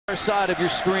Side of your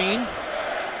screen.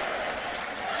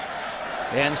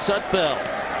 And Sudfeld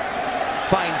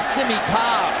finds Simi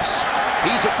Cobbs.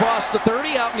 He's across the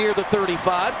 30, out near the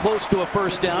 35, close to a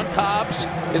first down. Cobbs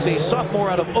is a sophomore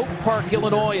out of Oak Park,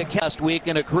 Illinois, last week,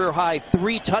 and a career-high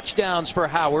 3 touchdowns for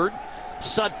Howard.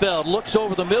 Sudfeld looks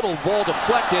over the middle, ball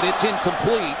deflected, it's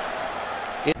incomplete.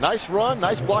 Nice run,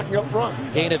 nice blocking up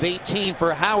front. Gain of 18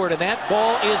 for Howard, and that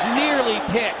ball is nearly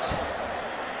picked.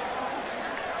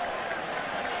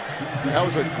 That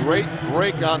was a great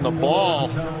break on the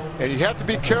ball, and you have to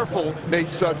be careful, Nate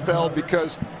Sudfeld,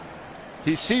 because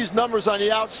he sees numbers on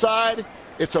the outside.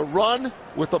 It's a run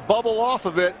with a bubble off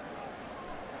of it.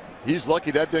 He's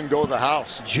lucky that didn't go to the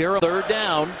house. Third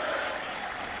down.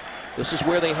 This is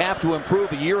where they have to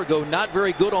improve. A year ago, not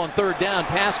very good on third down.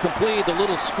 Pass complete, the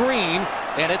little screen,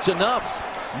 and it's enough.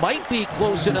 Might be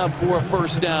close enough for a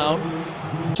first down.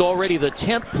 It's already the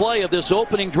 10th play of this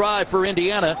opening drive for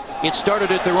Indiana. It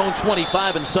started at their own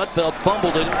 25, and Sudfeld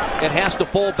fumbled it and has to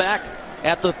fall back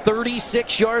at the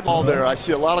 36-yard line. There, I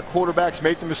see a lot of quarterbacks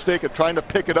make the mistake of trying to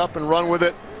pick it up and run with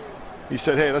it. He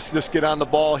said, hey, let's just get on the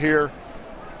ball here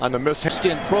on the miss.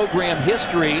 In program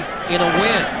history in a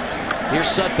win. Here's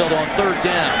Sudfeld on third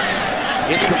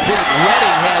down. It's complete.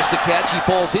 Redding has the catch. He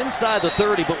falls inside the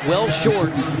 30, but well short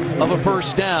of a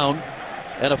first down.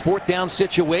 And a fourth down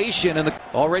situation, and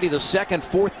already the second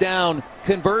fourth down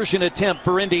conversion attempt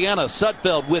for Indiana.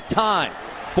 Sudfeld with time,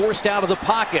 forced out of the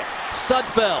pocket.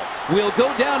 Sudfeld will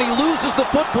go down. He loses the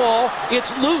football.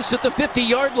 It's loose at the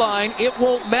 50-yard line. It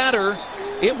won't matter.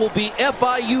 It will be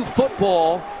FIU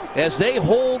football as they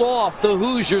hold off the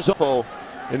Hoosiers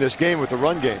in this game with the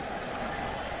run game.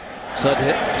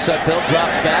 Sudfeld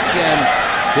drops back,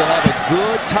 and he'll have a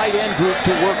good tight end group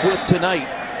to work with tonight.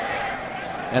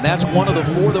 And that's one of the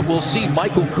 4 that we'll see.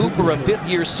 Michael Cooper, a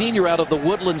 5th-year senior out of the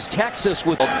Woodlands, Texas,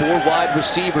 with 4 wide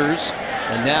receivers.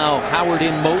 And now Howard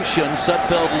in motion.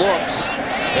 Sudfeld looks,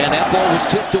 and that ball was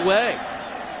tipped away.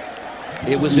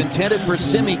 It was intended for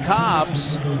Simi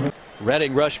Cobbs.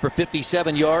 Redding rushed for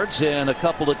 57 yards and a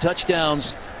couple of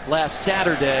touchdowns last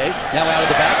Saturday. Now out of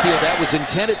the backfield, that was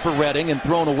intended for Redding and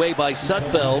thrown away by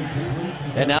Sudfeld.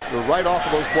 And now they're right off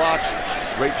of those blocks.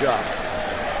 Great job.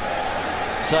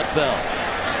 Sudfeld.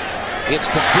 It's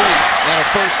complete, and a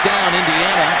first down,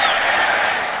 Indiana.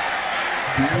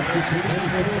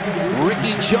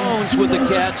 Ricky Jones with the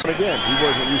catch. Again, he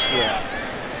wasn't used to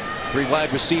that. 3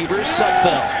 wide receivers.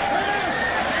 Sudfeld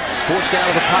forced out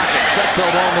of the pocket.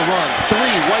 Sudfeld on the run. 3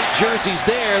 white jerseys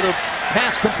there. The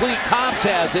pass complete. Cobbs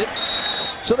has it.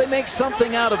 So they make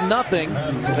something out of nothing.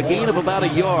 A gain of about a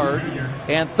yard.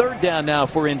 And third down now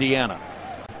for Indiana.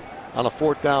 On a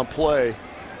fourth down play.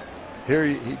 Here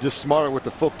he just smarter with the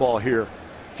football here.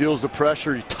 Feels the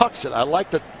pressure. He tucks it. I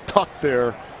like the tuck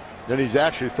there. Then he's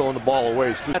actually throwing the ball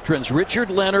away. Veterans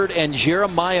Richard Leonard and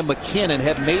Jeremiah McKinnon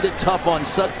have made it tough on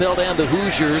Sudfeld and the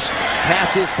Hoosiers.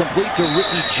 Pass is complete to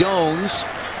Ricky Jones.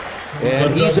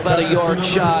 And he's about a yard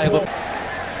shy of a...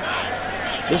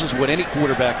 This is what any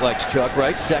quarterback likes, Chuck,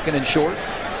 right? Second and short.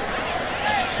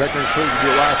 Second and short can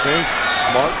do a lot of things.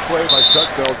 Smart play by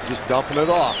Sudfeld, just dumping it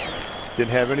off.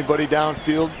 Didn't have anybody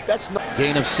downfield. That's not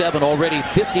gain of 7, already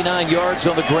 59 yards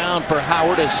on the ground for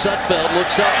Howard as Sudfeld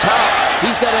looks up top.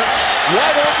 He's got a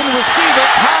wide open receiver.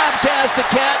 Cobbs has the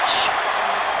catch.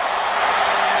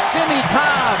 Simi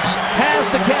Cobbs has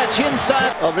the catch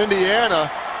inside of Indiana.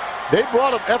 They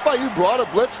brought up FIU brought a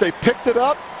blitz. They picked it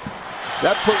up.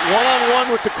 That put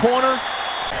one-on-one with the corner.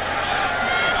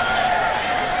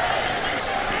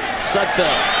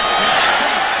 Sudfeld.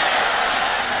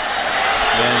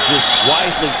 And just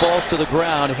wisely falls to the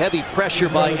ground. Heavy pressure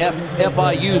by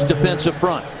FIU's defensive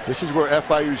front. This is where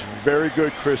FIU's very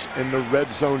good, Chris, in the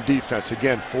red zone defense.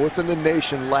 Again, 4th in the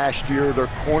nation last year. Their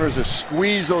corners have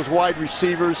squeezed those wide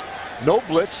receivers. No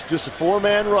blitz, just a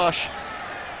 4-man rush.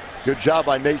 Good job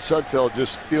by Nate Sudfeld,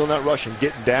 just feeling that rush and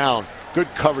getting down.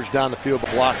 Good coverage down the field.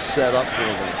 Block set up for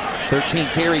them. 13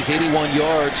 carries, 81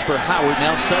 yards for Howard.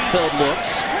 Now Sudfeld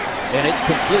looks, and it's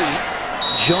complete.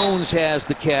 Jones has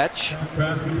the catch.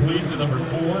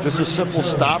 Just a simple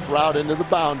stop route into the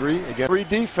boundary. Again, 3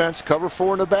 defense, cover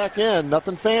 4 in the back end.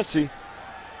 Nothing fancy.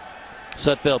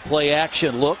 Sudfeld play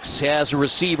action, looks, has a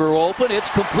receiver open.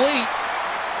 It's complete.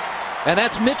 And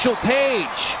that's Mitchell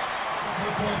Page.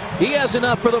 He has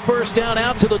enough for the first down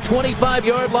out to the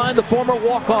 25-yard line, the former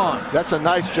walk-on. That's a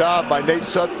nice job by Nate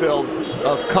Sudfeld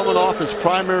of coming off his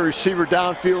primary receiver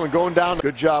downfield and going down.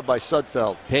 Good job by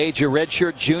Sudfeld. Page, a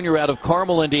redshirt junior out of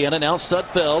Carmel, Indiana. Now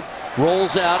Sudfeld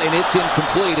rolls out, and it's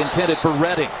incomplete, intended for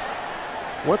Redding.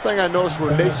 One thing I noticed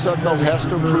where Nate Sudfeld has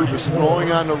to improve is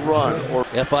throwing on the run.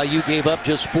 FIU gave up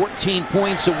just 14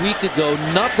 points a week ago.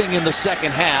 Nothing in the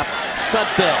second half.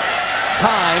 Sudfeld.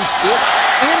 Time. It's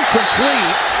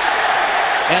incomplete.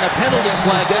 And a penalty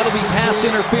flag. That'll be pass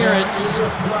interference.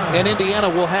 And Indiana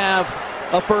will have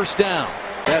a first down.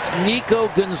 That's Nico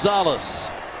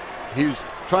Gonzalez. He was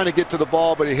trying to get to the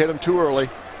ball, but he hit him too early.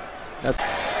 That's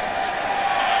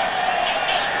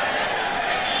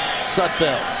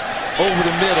Sudfeld. Over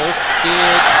the middle.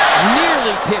 It's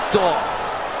nearly picked off.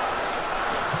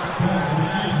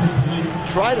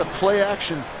 Try to play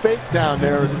action fake down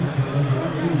there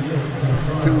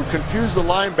to confuse the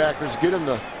linebackers, get him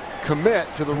to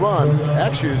commit to the run.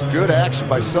 Actually, it was good action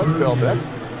by Sudfeld.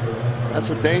 That's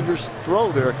a dangerous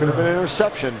throw there. It could have been an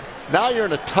interception. Now you're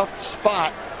in a tough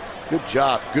spot. Good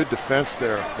job. Good defense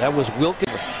there. That was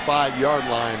Wilkins. 5-yard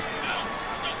line.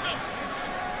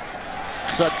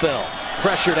 Sudfeld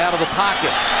pressured out of the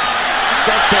pocket.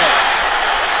 Sudfeld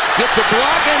gets a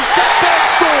block and Sudfeld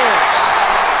scores.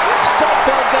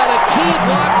 Sudfeld got a key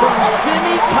block from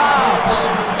Simi Cobbs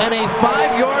and a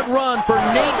 5-yard run for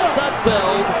Nate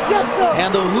Sudfeld.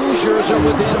 And the Hoosiers are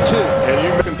within 2.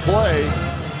 And you can play.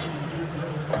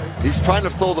 He's trying to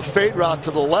throw the fade route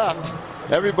to the left.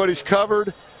 Everybody's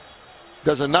covered.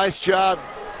 Does a nice job.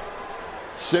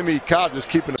 Simi Cobb just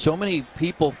keeping it. So many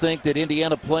people think that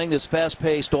Indiana playing this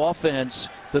fast-paced offense,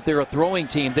 that they're a throwing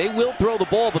team. They will throw the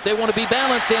ball, but they want to be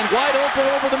balanced and wide open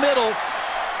over the middle.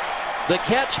 The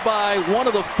catch by one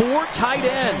of the 4 tight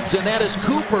ends, and that is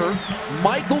Cooper,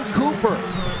 Michael Cooper.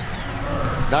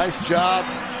 Nice job.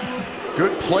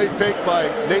 Good play fake by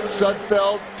Nate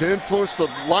Sudfeld to influence the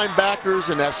linebackers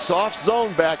in that soft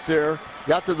zone back there.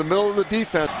 Got to the middle of the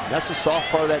defense. That's the soft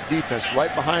part of that defense,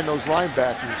 right behind those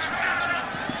linebackers.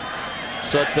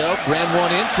 Sudfeld ran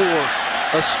one in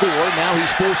for a score. Now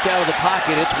he's forced out of the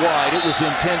pocket. It's wide. It was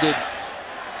intended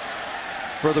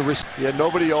for the receiver. Yeah,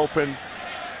 nobody open.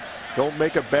 Don't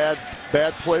make a bad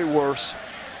play worse.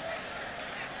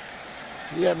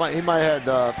 Yeah, he might have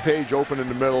had Page open in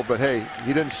the middle, but hey,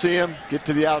 you didn't see him. Get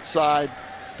to the outside.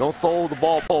 Don't throw the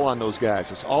ball full on those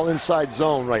guys. It's all inside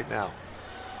zone right now.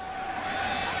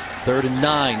 3rd and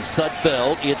 9.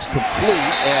 Sudfeld. It's complete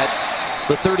at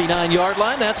the 39-yard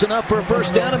line. That's enough for a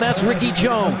first down, and that's Ricky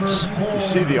Jones. You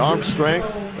see the arm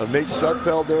strength of Nate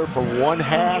Sudfeld there from one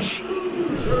hash.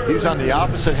 He was on the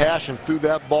opposite hash and threw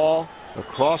that ball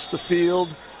across the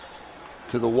field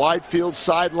to the wide field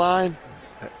sideline.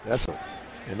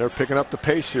 And they're picking up the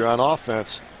pace here on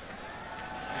offense.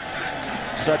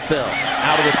 Sudfeld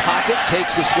out of the pocket,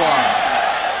 takes a slide.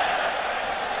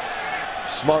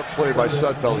 Smart play by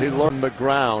Sudfeld. He learned the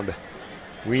ground.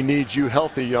 We need you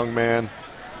healthy, young man.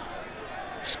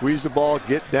 Squeeze the ball,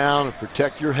 get down, and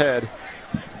protect your head.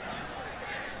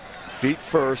 Feet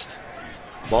first.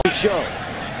 Ball show.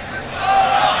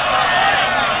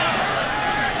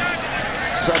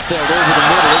 Sudfeld over the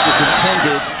middle. It was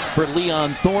intended for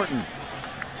Leon Thornton.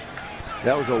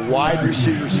 That was a wide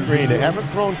receiver screen. They haven't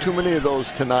thrown too many of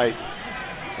those tonight,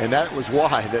 and that was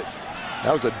why.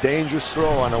 That was a dangerous throw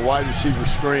on a wide receiver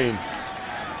screen.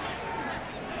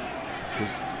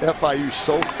 FIU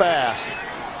so fast.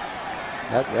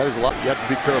 That is a lot. You have to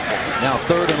be careful. Now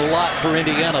 3rd and a lot for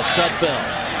Indiana. Sudfeld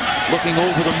looking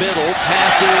over the middle.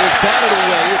 Pass is batted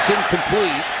away. It's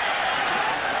incomplete.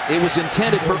 It was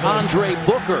intended for Andre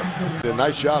Booker. A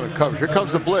nice job in coverage. Here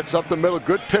comes the blitz up the middle.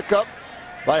 Good pickup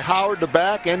by Howard, the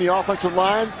back, and the offensive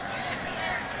line.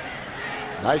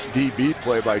 Nice DB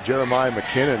play by Jeremiah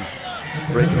McKinnon,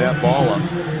 breaking that ball up.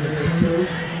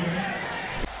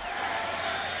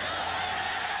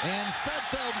 And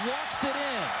Sudfeld walks it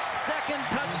in. 2nd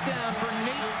touchdown for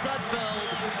Nate Sudfeld.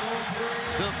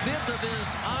 The 5th of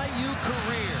his IU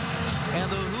career. And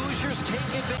the Hoosiers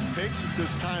take it. Fakes it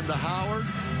this time to Howard.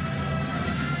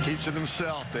 Keeps it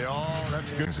himself.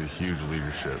 That's good. There's a huge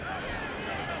leadership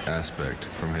aspect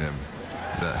from him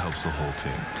that helps the whole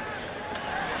team.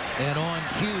 And on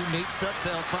cue, Nate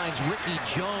Sudfeld finds Ricky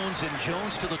Jones, and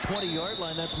Jones to the 20-yard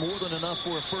line. That's more than enough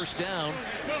for a first down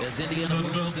as Indiana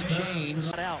moves the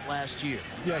chains out last year.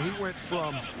 Yeah, he went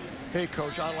from, hey,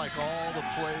 Coach, I like all the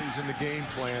plays in the game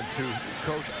plan, to,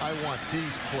 Coach, I want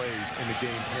these plays in the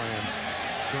game plan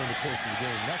during the course of the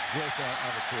game. That's growth out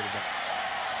of a quarterback.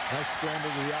 Nice scramble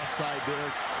to the outside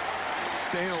there.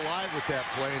 Staying alive with that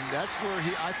play, and that's where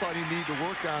I thought he needed to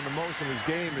work on the most in his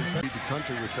game, is beat the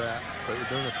country with that. But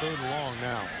they're in a 3rd and long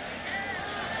now.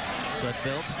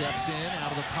 Sudfeld steps in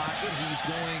out of the pocket. He's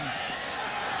going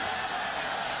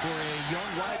For a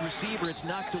young wide receiver, it's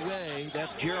knocked away.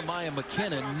 That's Jeremiah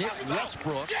McKinnon. Nick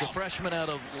Westbrook, the freshman out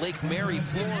of Lake Mary,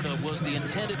 Florida, was the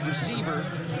intended receiver,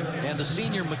 and the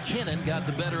senior McKinnon got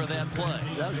the better of that play.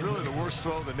 That was really the worst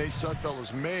throw that Nate Sudfeld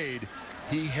has made.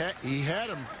 He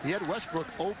had Westbrook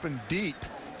open deep.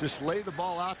 Just lay the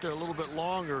ball out there a little bit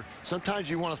longer. Sometimes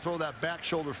you want to throw that back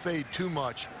shoulder fade too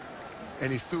much,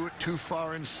 and he threw it too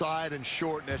far inside and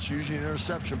short, and that's usually an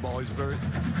interception ball.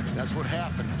 That's what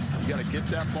happened. You got to get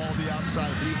that ball to the outside.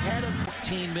 But he had it.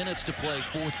 14 minutes to play,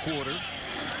 fourth quarter.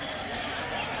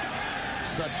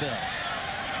 Sudfeld.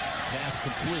 Pass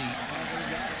complete.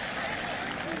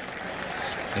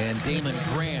 And Damon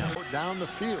Graham. Down the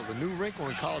field, a new wrinkle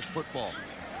in college football.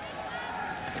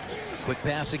 Quick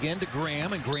pass again to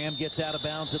Graham, and Graham gets out of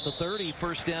bounds at the 30.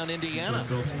 First down, Indiana.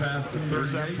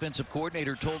 Offensive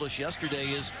coordinator told us yesterday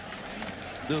is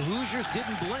the Hoosiers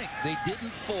didn't blink. They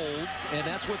didn't fold, and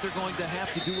that's what they're going to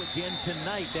have to do again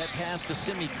tonight. That pass to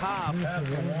Simi Cobb.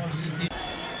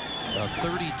 A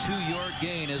 32-yard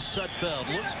gain as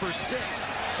Sudfeld looks for 6,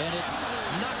 and it's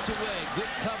knocked away. Good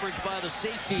coverage by the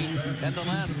safety at the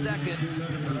last second.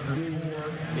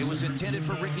 It was intended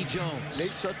for Ricky Jones.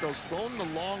 Nate Sudfeld's thrown the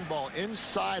long ball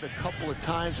inside a couple of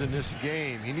times in this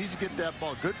game. He needs to get that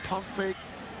ball. Good pump fake.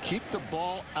 Keep the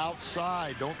ball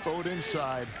outside. Don't throw it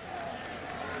inside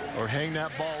or hang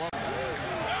that ball up.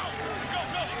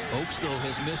 Oaks, though,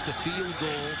 has missed a field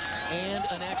goal and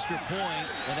an extra point,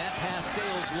 and that pass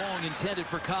sails long, intended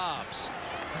for Cobbs.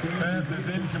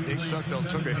 Nate Sudfeld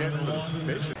took a hit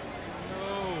for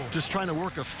just trying to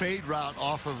work a fade route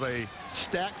off of a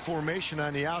stack formation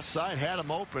on the outside. Had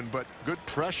him open, but good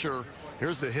pressure.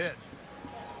 Here's the hit.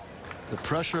 The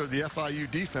pressure of the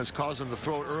FIU defense caused him to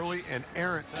throw early and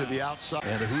errant to the outside.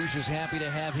 And the Hoosiers happy to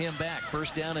have him back.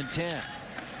 First down and 10.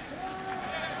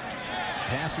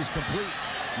 Pass is complete.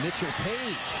 Mitchell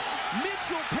Page.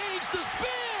 Mitchell Page, the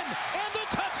spin and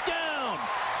the touchdown.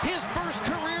 His first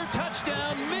career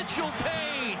touchdown. Mitchell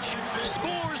Page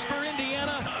scores for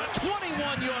Indiana.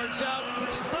 21 yards out.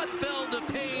 Sudfeld to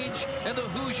Page, and the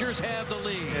Hoosiers have the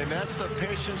lead. And that's the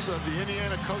patience of the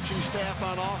Indiana coaching staff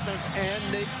on offense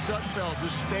and Nate Sudfeld,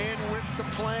 just staying with the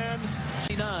plan.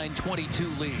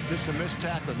 29-22 lead. Just a missed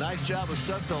tackle. Nice job of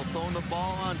Sudfeld throwing the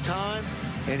ball on time.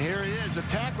 And here he is, the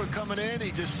tackler coming in.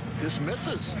 He just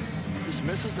misses. Just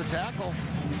misses the tackle.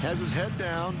 Has his head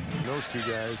down. Those two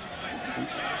guys.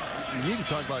 You need to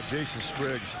talk about Jason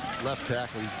Spriggs, left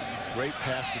tackle. He's a great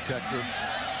pass protector.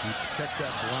 He protects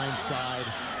that blind side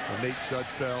of Nate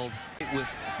Sudfeld. With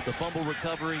the fumble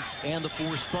recovery and the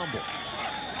forced fumble.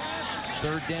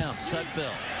 Third down,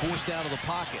 Sudfeld forced out of the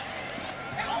pocket.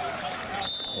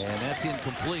 And that's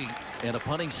incomplete. And a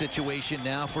punting situation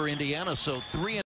now for Indiana. So 3